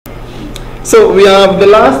So we have the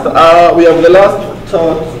last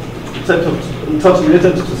set of thoughts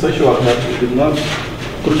related to social work that we did not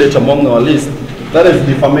include among our list. That is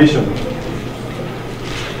defamation.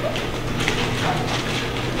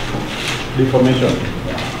 Defamation.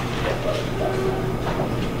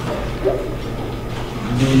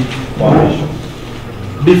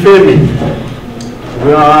 Defaming.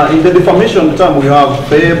 We are in the defamation term. We have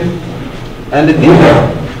fame and the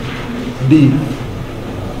D.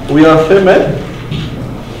 We are fame and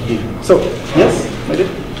D. So yes, my dear.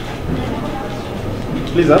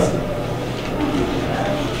 Please ask.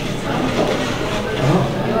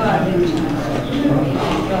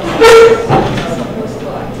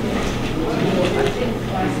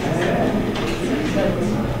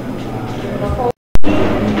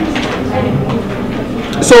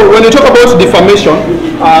 So when you talk about defamation,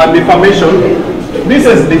 this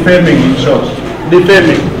is defaming in short.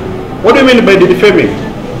 Defaming. What do you mean by the defaming?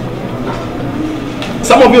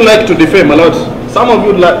 Some of you like to defame a lot. Some of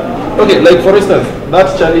you like, okay, like for instance,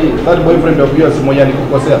 that Charlie, that boyfriend of yours, mwenye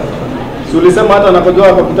alikukosea. Si ulisema hata anakojoa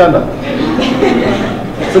hapa kitanda?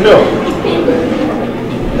 Si ndio?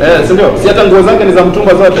 Si ndio? Si hata nguo zake ni za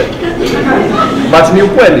mtumba zote. But ni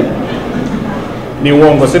ukweli. Ni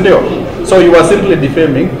uongo, si ndio? So you are simply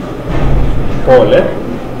defaming Paul, eh?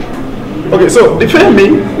 Okay, so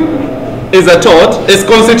defaming is a tort, is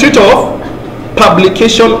constitute of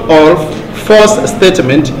publication of false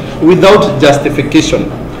statement without justification,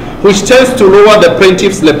 which tends to lower the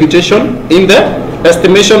plaintiff's reputation in the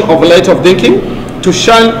estimation of light of thinking. To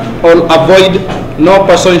shun or avoid, no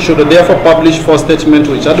person should therefore publish false statement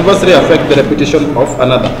which adversely affect the reputation of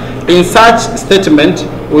another. In such statement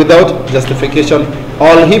without justification,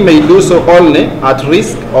 all he may do so only at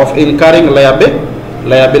risk of incurring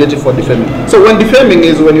liability for defaming. So when defaming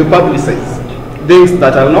is when you publicize things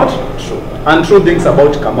that are not true, untrue things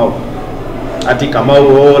about Kamau. Ati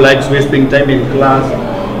Kamau likes wasting time in class.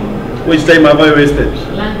 Which time have I wasted?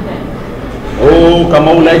 Lunch time. Oh,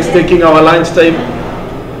 Kamau likes taking our lunch time.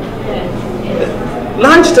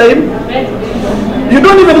 Lunch time? You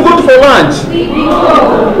don't even go for lunch.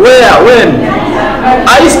 Where? When?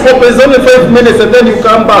 Ice pop is only 5 minutes and then you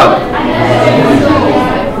come back.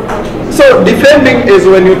 So defaming is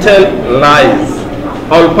when you tell lies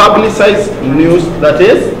or publicize news that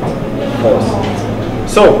is false.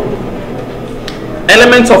 So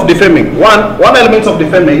elements of defaming. One element of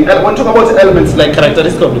defaming, when we talk about elements like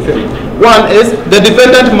characteristics of defaming, one is the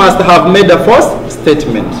defendant must have made a false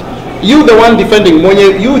statement. You the one defending,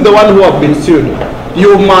 you the one who have been sued,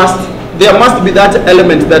 there must be that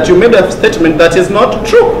element that you made a statement that is not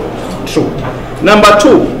true. Number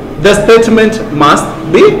two, the statement must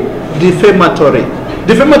be defamatory.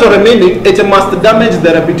 Defamatory meaning it must damage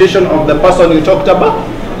the reputation of the person you talked about.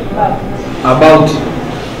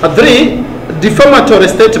 Three, defamatory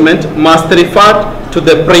statement must refer to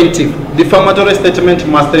the plaintiff. Defamatory statement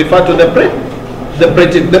must refer to the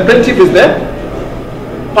plaintiff. The plaintiff is the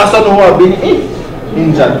person who has been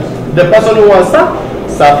injured, the person who has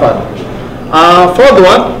suffered. Fourth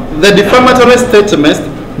one, the defamatory statement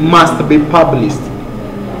must be published.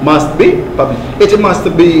 It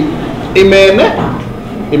must be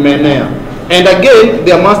imenea. And again,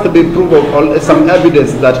 there must be proof of some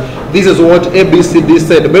evidence that this is what ABCD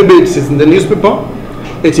said. Maybe it is in the newspaper,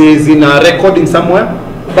 it is in a recording somewhere.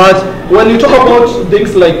 But when you talk about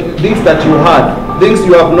things like things that you had, things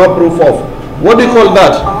you have no proof of, what do you call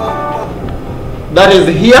that? That is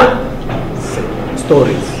here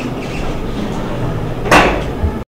stories.